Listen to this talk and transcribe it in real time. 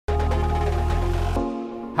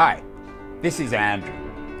Hi, this is Andrew,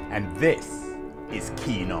 and this is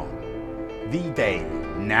Keen On, the daily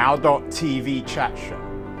now.tv chat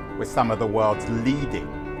show with some of the world's leading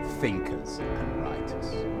thinkers and writers.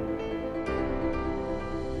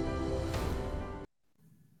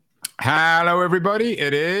 Hello, everybody.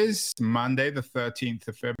 It is Monday, the 13th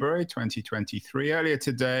of February, 2023. Earlier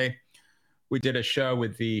today, we did a show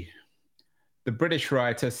with the British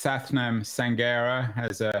writer Sathnam Sanghera.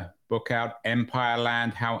 Has a book out, Empire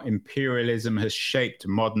Land: How Imperialism Has Shaped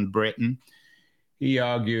Modern Britain. He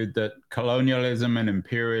argued that colonialism and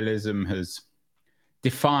imperialism has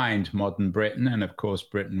defined modern Britain. And of course,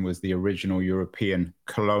 Britain was the original European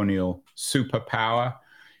colonial superpower,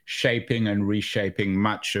 shaping and reshaping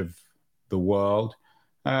much of the world.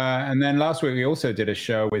 And then last week, we also did a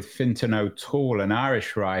show with Fintan O'Toole, an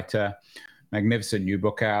Irish writer. Magnificent new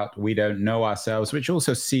book out, We Don't Know Ourselves, which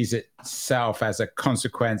also sees itself as a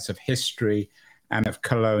consequence of history and of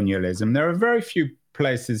colonialism. There are very few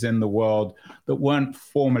places in the world that weren't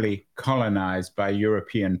formally colonized by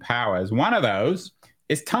European powers. One of those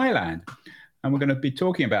is Thailand. And we're going to be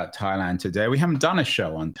talking about Thailand today. We haven't done a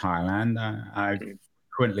show on Thailand. I've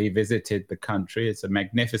frequently visited the country. It's a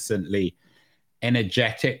magnificently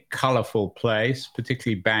energetic, colorful place,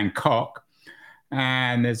 particularly Bangkok.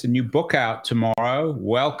 And there's a new book out tomorrow,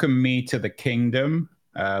 Welcome Me to the Kingdom,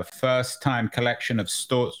 first-time collection of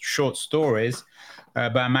short stories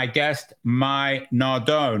by my guest, Mai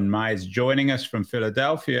Nardone. Mai is joining us from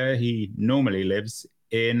Philadelphia. He normally lives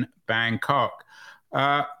in Bangkok.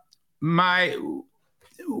 Mai,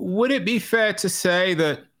 would it be fair to say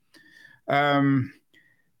that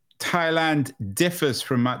Thailand differs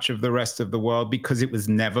from much of the rest of the world because it was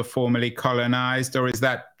never formally colonized, or is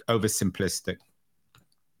that oversimplistic?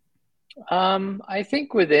 I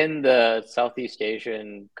think within the Southeast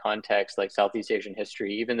Asian context, like Southeast Asian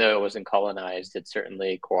history, even though it wasn't colonized, it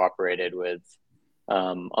certainly cooperated with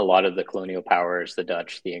a lot of the colonial powers, the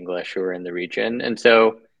Dutch, the English, who were in the region. And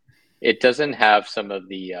so it doesn't have some of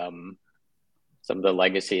the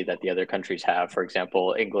legacy that the other countries have. For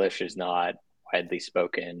example, English is not widely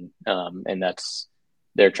spoken, and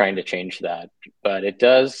they're trying to change that. But it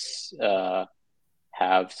does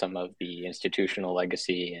have some of the institutional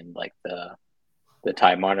legacy, and like the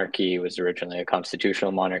Thai monarchy was originally a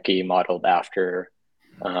constitutional monarchy modeled after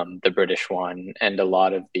the British one, and a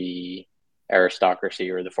lot of the aristocracy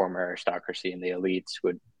or the former aristocracy and the elites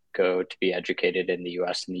would go to be educated in the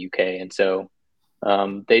US and the UK, and so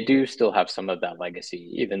they do still have some of that legacy,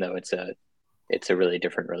 even though it's a really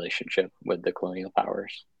different relationship with the colonial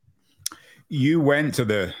powers. You went to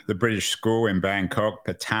the British school in Bangkok,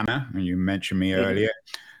 Patana, and you mentioned me earlier.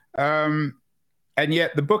 And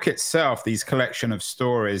yet the book itself, these collection of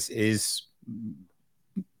stories, is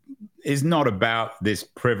not about this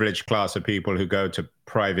privileged class of people who go to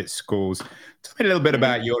private schools. Tell me a little bit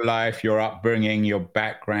about your life, your upbringing, your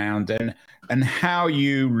background, and how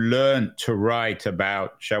you learned to write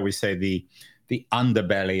about, shall we say, the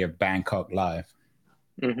underbelly of Bangkok life.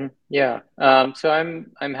 Yeah. So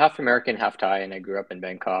I'm half American, half Thai, and I grew up in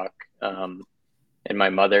Bangkok. And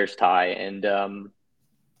my mother's Thai. And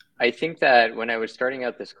I think that when I was starting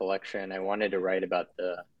out this collection, I wanted to write about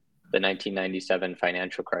the 1997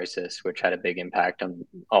 financial crisis, which had a big impact on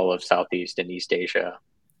all of Southeast and East Asia.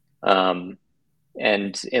 And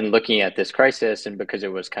in looking at this crisis, and because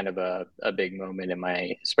it was kind of a big moment in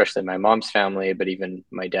especially my mom's family, but even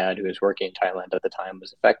my dad, who was working in Thailand at the time,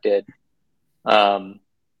 was affected.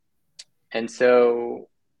 And so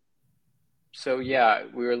yeah,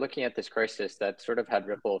 we were looking at this crisis that sort of had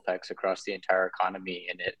ripple effects across the entire economy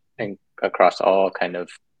and across all kind of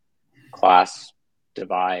class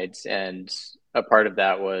divides. And a part of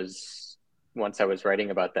that was, once I was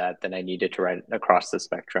writing about that, then I needed to write across the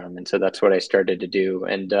spectrum. And so that's what I started to do.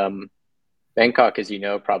 And Bangkok, as you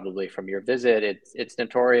know, probably from your visit, it's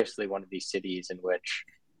notoriously one of these cities in which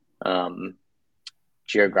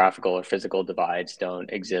geographical or physical divides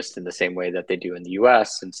don't exist in the same way that they do in the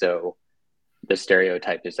US. And so the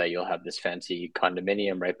stereotype is that you'll have this fancy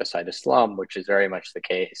condominium right beside a slum, which is very much the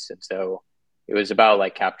case. And so it was about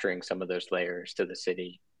like capturing some of those layers to the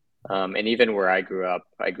city. And even where I grew up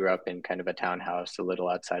in kind of a townhouse a little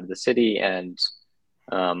outside of the city. And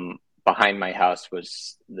behind my house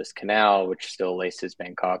was this canal, which still laces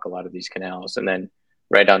Bangkok, a lot of these canals. And then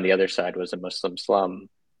right on the other side was a Muslim slum.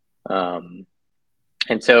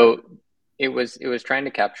 And so it was trying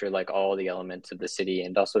to capture like all the elements of the city,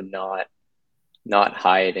 and also not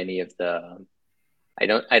hide any of the. I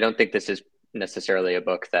don't think this is necessarily a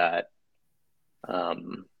book that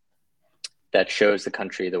that shows the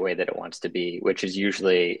country the way that it wants to be, which is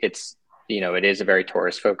usually it's it is a very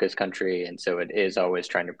tourist-focused country, and so it is always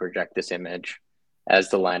trying to project this image as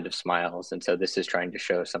the land of smiles. And so this is trying to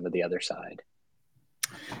show some of the other side.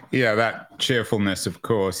 Yeah, that cheerfulness, of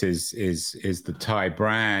course, is the Thai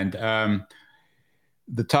brand.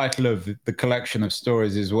 The title of the collection of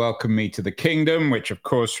stories is Welcome Me to the Kingdom, which, of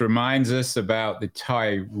course, reminds us about the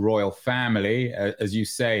Thai royal family. As you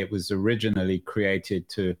say, it was originally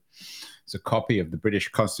created as a copy of the British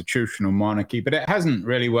constitutional monarchy, but it hasn't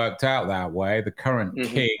really worked out that way. The current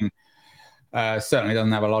king certainly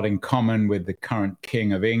doesn't have a lot in common with the current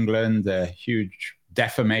king of England. Huge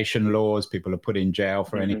defamation laws. People are put in jail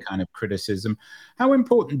for any kind of criticism. How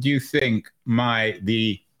important do you think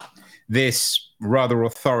this rather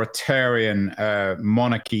authoritarian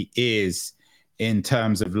monarchy is in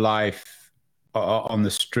terms of life on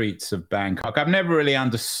the streets of Bangkok? I've never really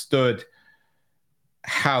understood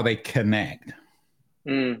how they connect.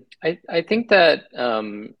 I think that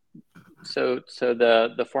so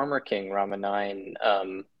the former king Rama IX,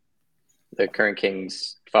 the current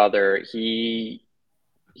king's father, he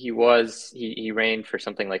reigned for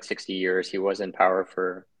something like 60 years. He was in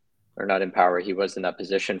power not in power. He was in that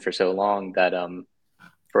position for so long that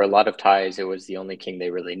for a lot of Thais, it was the only king they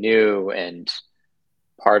really knew. And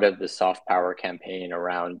part of the soft power campaign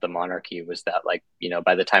around the monarchy was that,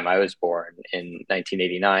 by the time I was born in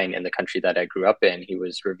 1989, in the country that I grew up in, he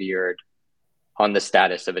was revered on the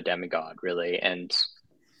status of a demigod, really. And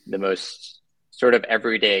the most sort of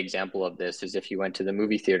everyday example of this is if you went to the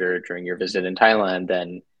movie theater during your visit in Thailand,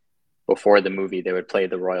 then before the movie, they would play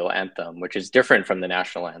the royal anthem, which is different from the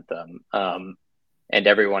national anthem. And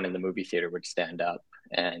everyone in the movie theater would stand up.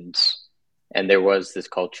 And there was this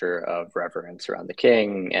culture of reverence around the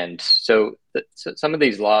king. And so some of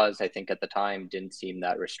these laws, I think at the time, didn't seem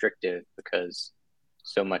that restrictive because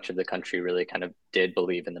so much of the country really kind of did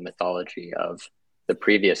believe in the mythology of the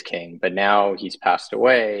previous king. But now he's passed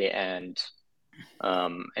away. And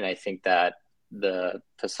I think that the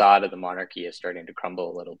facade of the monarchy is starting to crumble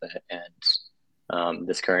a little bit, and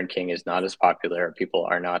this current king is not as popular. People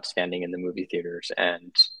are not standing in the movie theaters,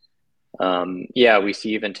 and we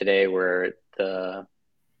see even today where the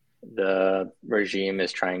regime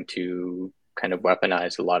is trying to kind of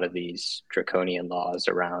weaponize a lot of these draconian laws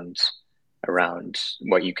around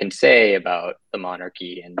what you can say about the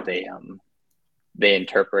monarchy, and they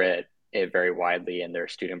interpret it very widely, and there are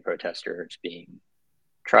student protesters being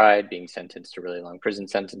tried, being sentenced to really long prison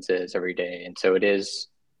sentences every day. And so it is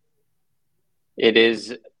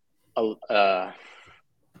I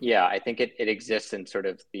think it exists in sort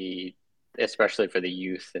of especially for the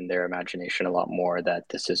youth in their imagination a lot more, that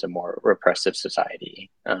this is a more repressive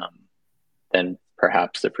society than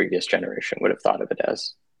perhaps the previous generation would have thought of it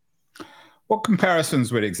as. What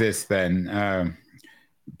comparisons would exist then?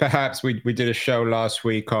 Perhaps we did a show last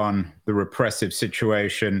week on the repressive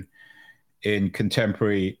situation in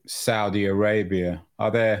contemporary Saudi Arabia. Are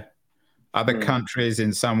there other countries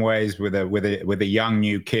in some ways with a young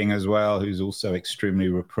new king as well, who's also extremely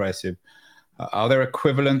repressive? Are there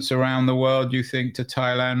equivalents around the world, do you think, to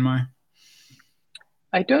Thailand, Mai?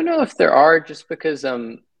 I don't know if there are, just because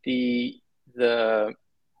the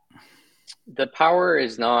power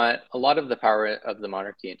is not, a lot of the power of the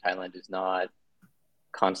monarchy in Thailand is not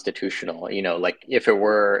constitutional.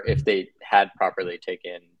 If they had properly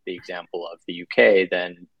taken the example of the UK,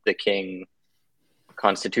 then the king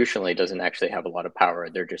constitutionally doesn't actually have a lot of power.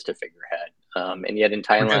 They're just a figurehead. And yet in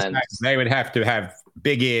Thailand, they would have to have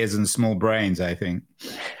big ears and small brains, I think.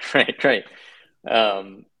 Right.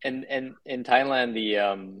 And in Thailand,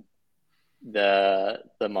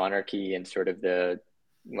 the monarchy and sort of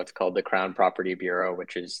what's called the Crown Property Bureau,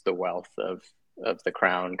 which is the wealth of the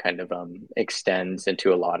crown, kind of extends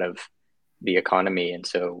into a lot of the economy. And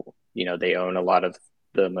so, they own a lot of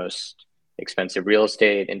the most expensive real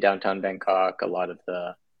estate in downtown Bangkok. A lot of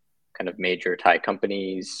the kind of major Thai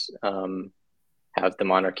companies have the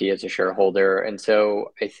monarchy as a shareholder. And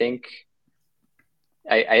so I think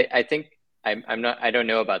I don't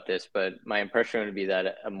know about this, but my impression would be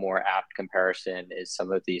that a more apt comparison is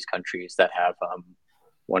some of these countries that have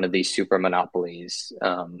one of these super monopolies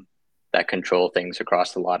that control things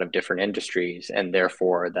across a lot of different industries, and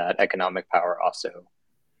therefore that economic power also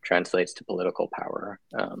translates to political power.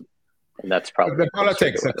 And that's probably the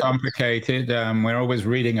politics are complicated. We're always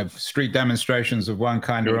reading of street demonstrations of one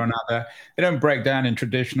kind or another. They don't break down in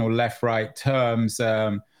traditional left-right terms.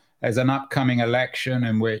 There's an upcoming election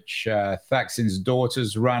in which Thaksin's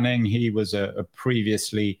daughter's running. He was a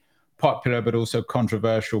previously popular but also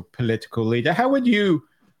controversial political leader. How would you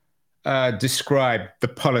describe the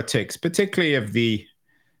politics, particularly of the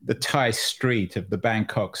Thai street, of the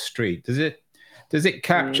Bangkok street? Does Does it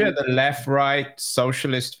capture the left-right,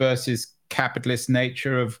 socialist versus capitalist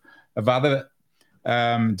nature of other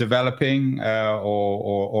developing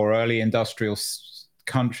or early industrial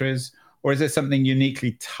countries, or is there something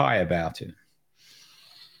uniquely Thai about it?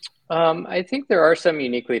 I think there are some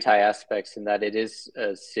uniquely Thai aspects in that it is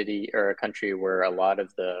a city or a country where a lot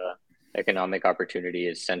of the economic opportunity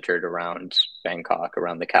is centered around Bangkok,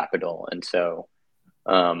 around the capital. And so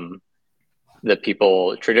um,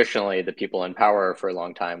 traditionally, the people in power for a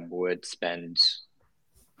long time would spend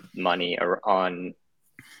money on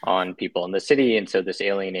people in the city. And so this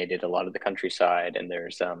alienated a lot of the countryside. And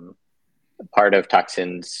there's part of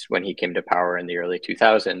Thaksin's, when he came to power in the early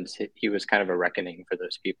 2000s, he was kind of a reckoning for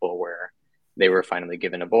those people where they were finally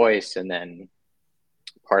given a voice. And then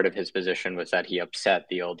part of his position was that he upset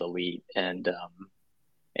the old elite. And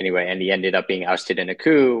anyway, and he ended up being ousted in a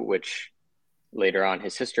coup, which later on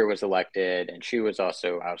his sister was elected and she was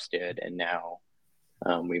also ousted. And now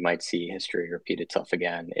we might see history repeat itself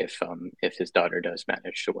again if his daughter does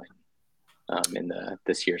manage to win in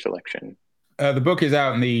this year's election. The book is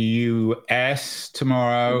out in the US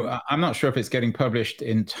tomorrow. I'm not sure if it's getting published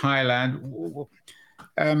in Thailand.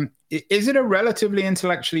 Is it a relatively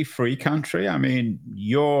intellectually free country? I mean,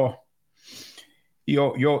 you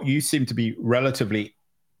seem to be relatively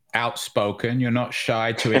outspoken. You're not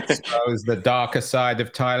shy to expose the darker side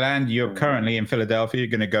of Thailand. You're currently in Philadelphia. You're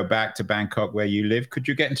going to go back to Bangkok where you live. Could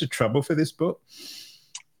you get into trouble for this book?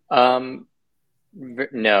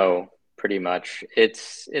 No. Pretty much.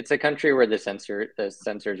 It's a country where the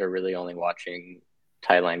censors are really only watching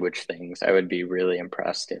Thai language things. I would be really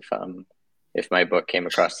impressed if my book came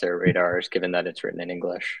across their radars, given that it's written in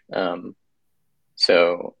English.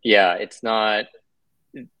 So yeah, it's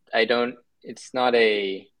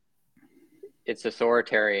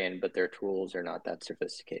authoritarian, but their tools are not that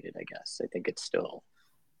sophisticated, I guess. I think it's still.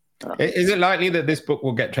 Is it likely that this book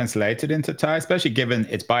will get translated into Thai, especially given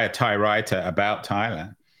it's by a Thai writer about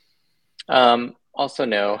Thailand? Also,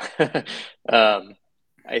 no.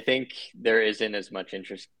 I think there isn't as much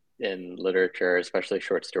interest in literature, especially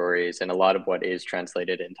short stories, and a lot of what is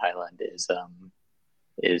translated in Thailand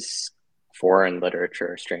is foreign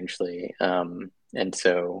literature, strangely. And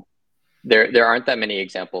so there aren't that many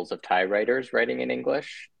examples of Thai writers writing in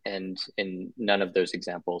English, and in none of those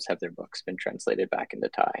examples have their books been translated back into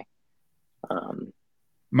Thai.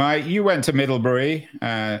 You went to Middlebury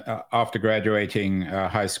after graduating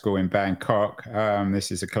high school in Bangkok. This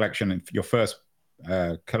is a collection of your first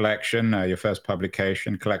collection, your first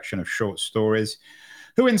publication, collection of short stories.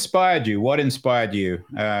 Who inspired you? What inspired you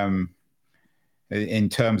in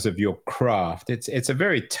terms of your craft? It's a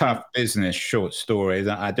very tough business, short stories.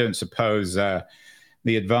 I don't suppose the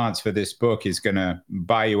advance for this book is going to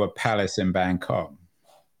buy you a palace in Bangkok.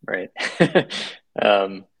 Right.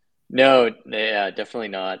 No, yeah, definitely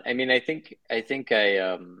not. I mean, I think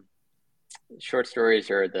short stories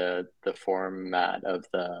are the format of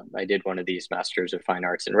I did one of these Masters of Fine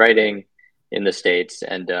Arts in Writing in the States,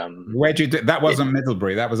 and where'd you do that? Wasn't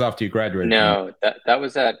Middlebury. That was after you graduated. No, that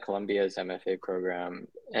was at Columbia's MFA program,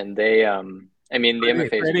 and they I mean, the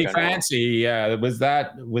MFA is pretty fancy. Was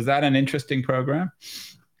that an interesting program?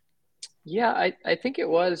 Yeah, I think it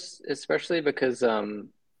was, especially because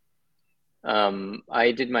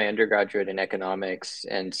I did my undergraduate in economics,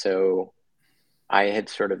 and so I had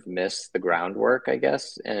sort of missed the groundwork, I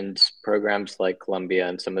guess. And programs like Columbia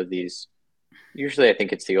and some of these, usually I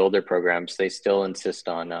think it's the older programs, they still insist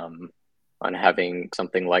on having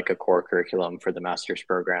something like a core curriculum for the master's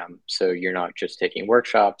program. So you're not just taking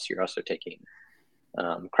workshops, you're also taking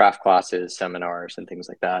craft classes, seminars, and things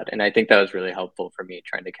like that. And I think that was really helpful for me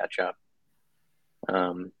trying to catch up.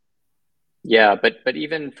 Yeah, but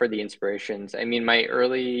even for the inspirations, I mean,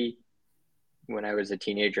 when I was a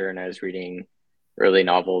teenager and I was reading early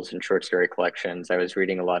novels and short story collections, I was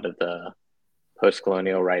reading a lot of the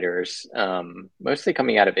post-colonial writers, mostly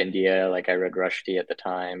coming out of India. Like I read Rushdie at the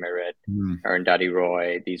time. I read Arundhati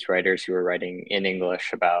Roy, these writers who were writing in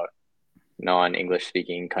English about non-English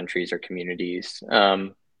speaking countries or communities.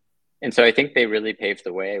 And so I think they really paved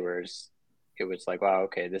the way, whereas it was like, wow,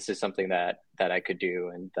 okay, this is something that I could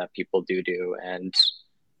do and that people do. And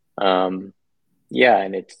yeah,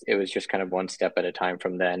 and it was just kind of one step at a time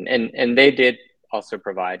from then. And they did also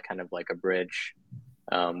provide kind of like a bridge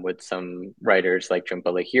with some writers like Jhumpa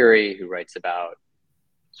Lahiri, who writes about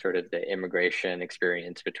sort of the immigration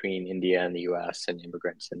experience between India and the US and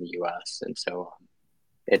immigrants in the US. And so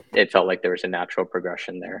it felt like there was a natural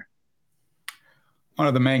progression there. One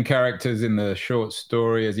of the main characters in the short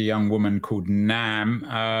story is a young woman called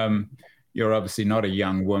Nam. you're obviously not a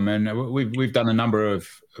young woman. We've done a number of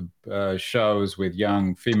shows with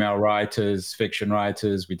young female writers, fiction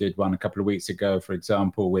writers. We did one a couple of weeks ago, for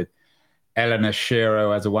example, with Eleanor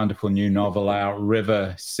Shiro has a wonderful new novel out,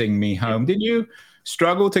 River, Sing Me Home. Did you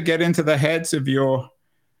struggle to get into the heads of your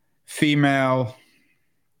female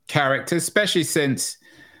characters, especially since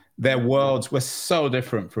their worlds were so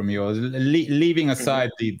different from yours, leaving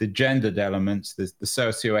aside the gendered elements, the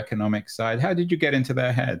socioeconomic side? How did you get into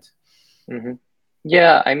their head?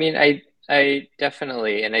 Yeah, I mean, I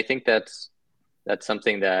definitely, and I think that's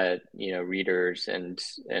something that, readers and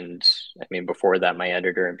I mean, before that, my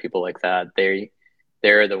editor and people like that,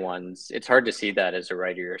 they're the ones. It's hard to see that as a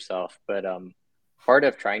writer yourself, but part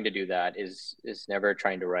of trying to do that is never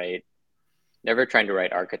trying to write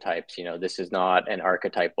archetypes. This is not an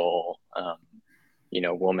archetypal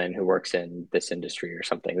woman who works in this industry or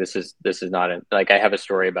something. This is not like, I have a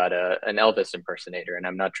story about an Elvis impersonator, and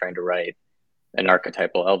I'm not trying to write an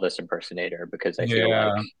archetypal Elvis impersonator, because I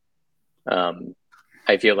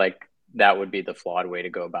feel like that would be the flawed way to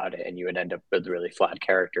go about it, and you would end up with really flat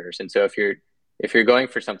characters. And so if you're going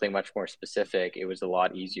for something much more specific, it was a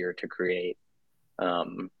lot easier to create,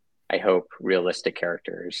 I hope, realistic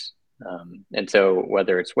characters. And so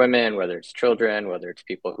whether it's women, whether it's children, whether it's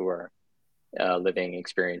people who are living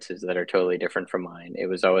experiences that are totally different from mine, it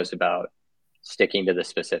was always about sticking to the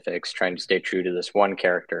specifics, trying to stay true to this one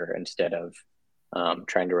character instead of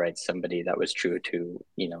trying to write somebody that was true to,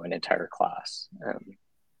 an entire class.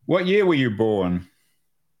 What year were you born?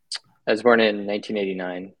 I was born in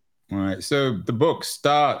 1989. All right. So the book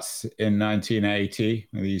starts in 1980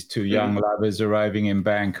 with these two young lovers arriving in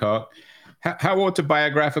Bangkok. How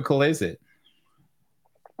autobiographical is it?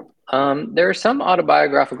 There are some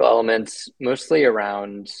autobiographical elements, mostly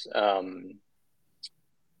around,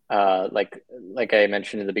 like I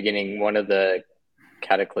mentioned in the beginning, one of the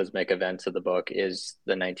cataclysmic events of the book is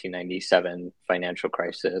the 1997 financial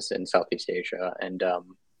crisis in Southeast Asia. And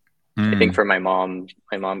I think for my mom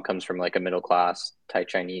comes from like a middle class Thai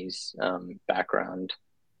Chinese background.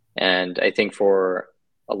 And I think for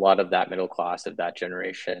a lot of that middle class of that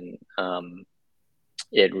generation,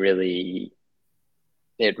 it really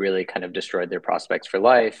kind of destroyed their prospects for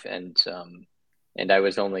life. And I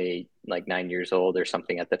was only like 9 years old or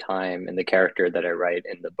something at the time. And the character that I write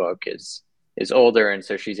in the book is older. And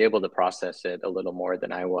so she's able to process it a little more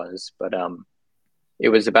than I was. But it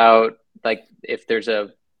was about, like, if there's a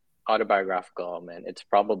autobiographical element, it's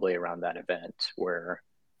probably around that event where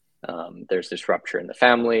there's this rupture in the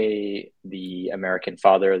family. The American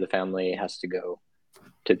father of the family has to go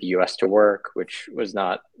to the US to work, which was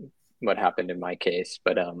not what happened in my case,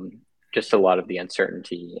 but just a lot of the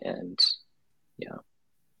uncertainty. And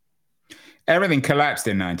everything collapsed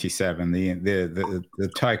in 97,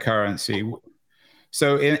 the Thai currency.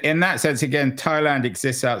 So in that sense, again, Thailand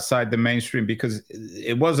exists outside the mainstream because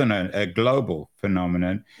it wasn't a global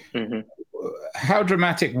phenomenon. How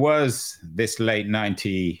dramatic was this late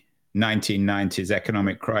 1990s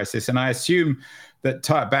economic crisis? And I assume that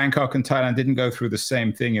Bangkok and Thailand didn't go through the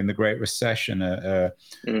same thing in the Great Recession of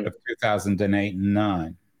 2008 and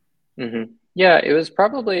 9. Yeah, it was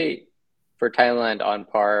probably for Thailand on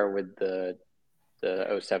par with the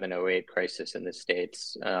 07-08 crisis in the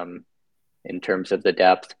States in terms of the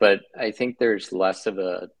depth. But I think there's less of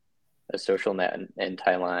a social net in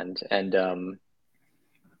Thailand.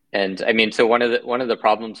 And I mean, so one of the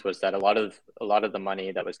problems was that a lot of the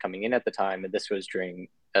money that was coming in at the time, and this was during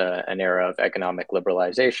an era of economic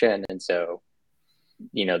liberalization, and so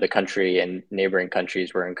the country and neighboring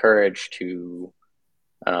countries were encouraged to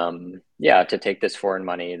take this foreign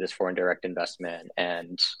money, this foreign direct investment,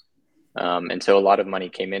 and so a lot of money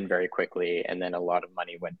came in very quickly, and then a lot of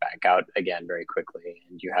money went back out again very quickly,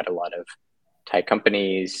 and you had a lot of Thai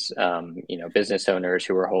companies, business owners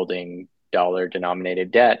who were holding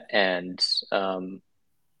dollar-denominated debt, and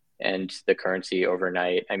the currency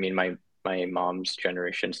overnight. I mean, my mom's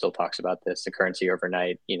generation still talks about this. The currency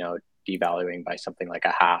overnight, devaluing by something like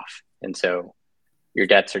a half, and so your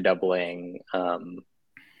debts are doubling.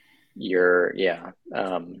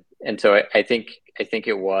 And so I think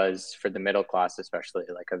it was, for the middle class especially,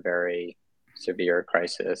 like a very severe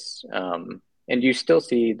crisis. And you still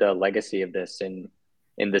see the legacy of this in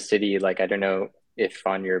the city. Like, I don't know if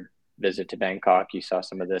on your visit to Bangkok you saw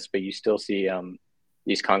some of this, but you still see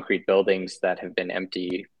these concrete buildings that have been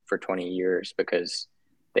empty for 20 years because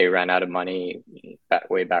they ran out of money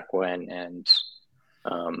way back when. And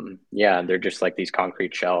they're just like these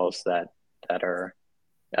concrete shells that are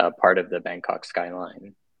part of the Bangkok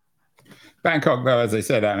skyline. Bangkok, though, as I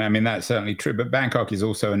said, I mean, that's certainly true, but Bangkok is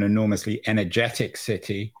also an enormously energetic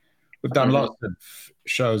city we've done Mm-hmm. lots of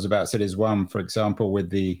shows about cities. One, for example, with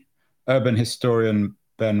the urban historian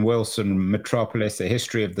Ben Wilson, Metropolis: A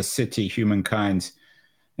History of the City, Humankind's,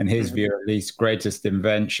 in his Mm-hmm. view, at least, greatest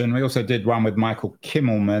invention. We also did one with Michael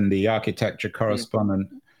Kimmelman, the architecture correspondent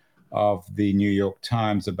of the New York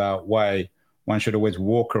Times, about why one should always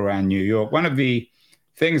walk around New York. One of the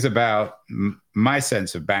things about my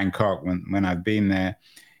sense of Bangkok when I've been there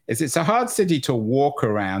is it's a hard city to walk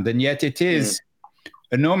around, and yet it is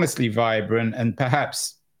enormously vibrant and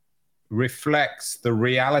perhaps reflects the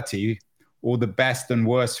reality or the best and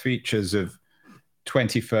worst features of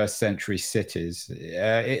 21st century cities.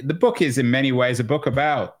 The book is in many ways a book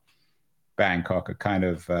about Bangkok, a kind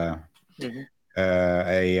of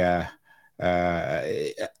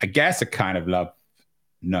I guess a kind of love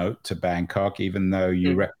note to Bangkok, even though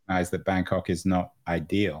you recognize that Bangkok is not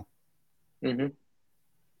ideal. Mm-hmm.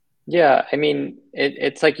 Yeah, I mean,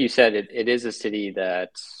 it's like you said, it is a city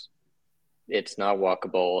that it's not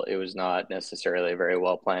walkable. It was not necessarily a very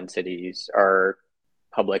well planned cities. Our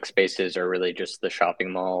public spaces are really just the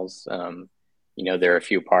shopping malls. There are a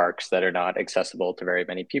few parks that are not accessible to very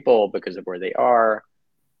many people because of where they are.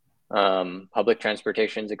 Public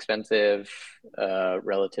transportation is expensive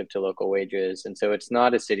relative to local wages. And so it's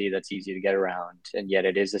not a city that's easy to get around. And yet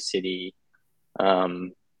it is a city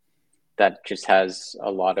that just has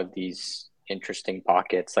a lot of these interesting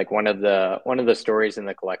pockets. Like one of the stories in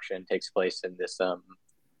the collection takes place in this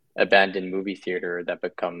abandoned movie theater that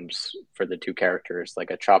becomes, for the two characters,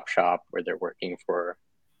 like a chop shop where they're working for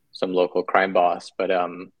some local crime boss. But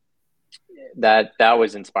that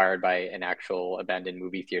was inspired by an actual abandoned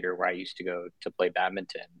movie theater where I used to go to play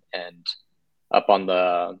badminton. And up on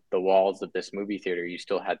the walls of this movie theater, you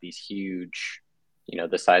still had these huge,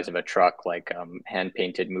 the size of a truck, like hand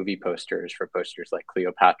painted movie posters for posters like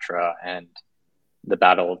Cleopatra and The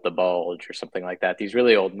Battle of the Bulge or something like that. These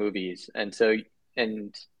really old movies. And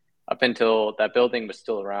up until that building was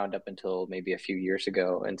still around up until maybe a few years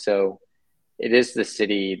ago. And so it is the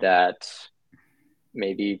city that,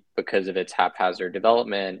 maybe because of its haphazard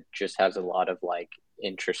development, just has a lot of like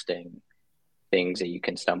interesting things that you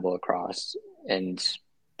can stumble across. And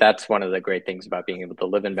that's one of the great things about being able to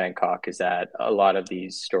live in Bangkok, is that a lot of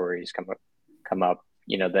these stories come up,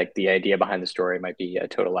 like the idea behind the story might be a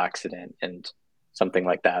total accident and something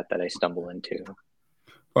like that I stumble into.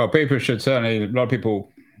 Well, people should certainly, a lot of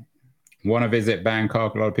people want to visit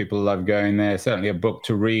Bangkok. A lot of people love going there. Certainly a book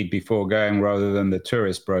to read before going rather than the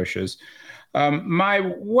tourist brochures.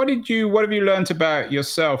 What have you learned about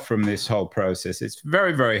yourself from this whole process? It's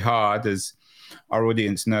very, very hard, as our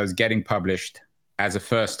audience knows, getting published as a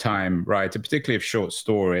first-time writer, particularly of short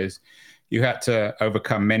stories. You had to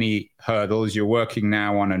overcome many hurdles. You're working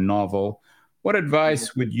now on a novel. What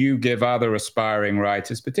advice would you give other aspiring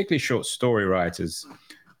writers, particularly short story writers,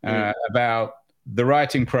 about the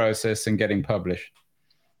writing process and getting published?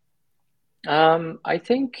 I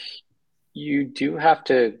think you do have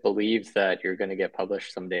to believe that you're going to get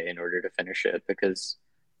published someday in order to finish it, because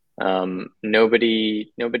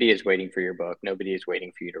nobody is waiting for your book. Nobody is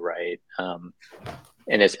waiting for you to write.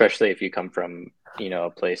 And especially if you come from, a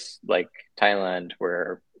place like Thailand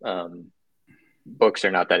where books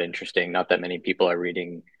are not that interesting, not that many people are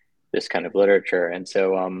reading this kind of literature. And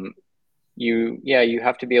so you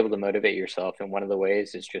have to be able to motivate yourself. And one of the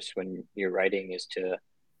ways is just when you're writing is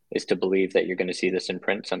to believe that you're going to see this in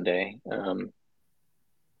print someday.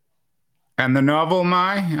 And the novel,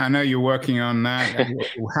 Mai, I know you're working on that.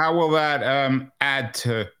 How will that add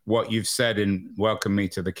to what you've said in Welcome Me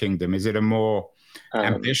to the Kingdom? Is it a more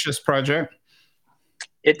ambitious project?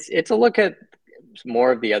 It's a look at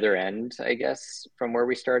more of the other end, I guess, from where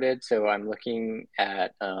we started. So I'm looking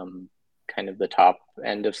at kind of the top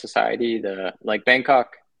end of society. Like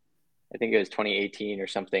Bangkok, I think it was 2018 or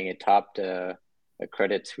something. It topped a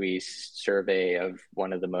Credit Suisse survey of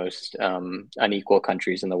one of the most unequal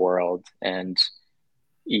countries in the world. And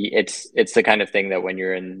it's the kind of thing that when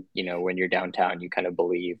you're when you're downtown, you kind of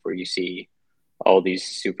believe, where you see all these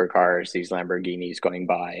supercars, these Lamborghinis going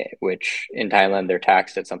by, which in Thailand they're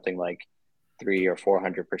taxed at something like 300 or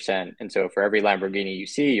 400%. And so for every Lamborghini you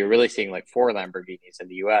see, you're really seeing like 4 Lamborghinis in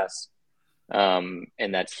the US. And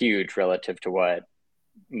that's huge relative to what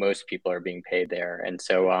most people are being paid there. And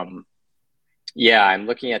so yeah, I'm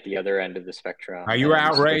looking at the other end of the spectrum. Are you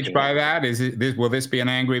outraged by that? Will this be an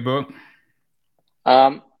angry book?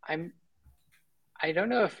 I don't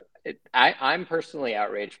know if I'm personally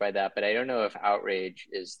outraged by that, but I don't know if outrage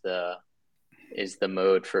is the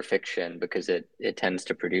mode for fiction, because it tends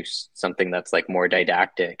to produce something that's like more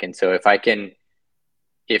didactic. And so if I can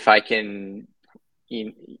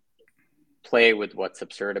play with what's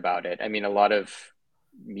absurd about it. I mean, a lot of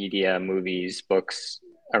media, movies, books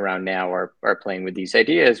around now are playing with these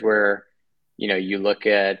ideas where, you look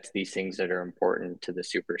at these things that are important to the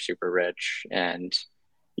super, super rich, and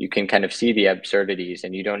you can kind of see the absurdities,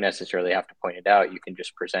 and you don't necessarily have to point it out. You can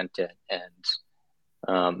just present it.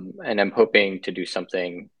 And I'm hoping to do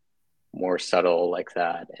something more subtle like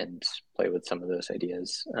that and play with some of those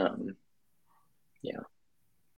ideas. Yeah.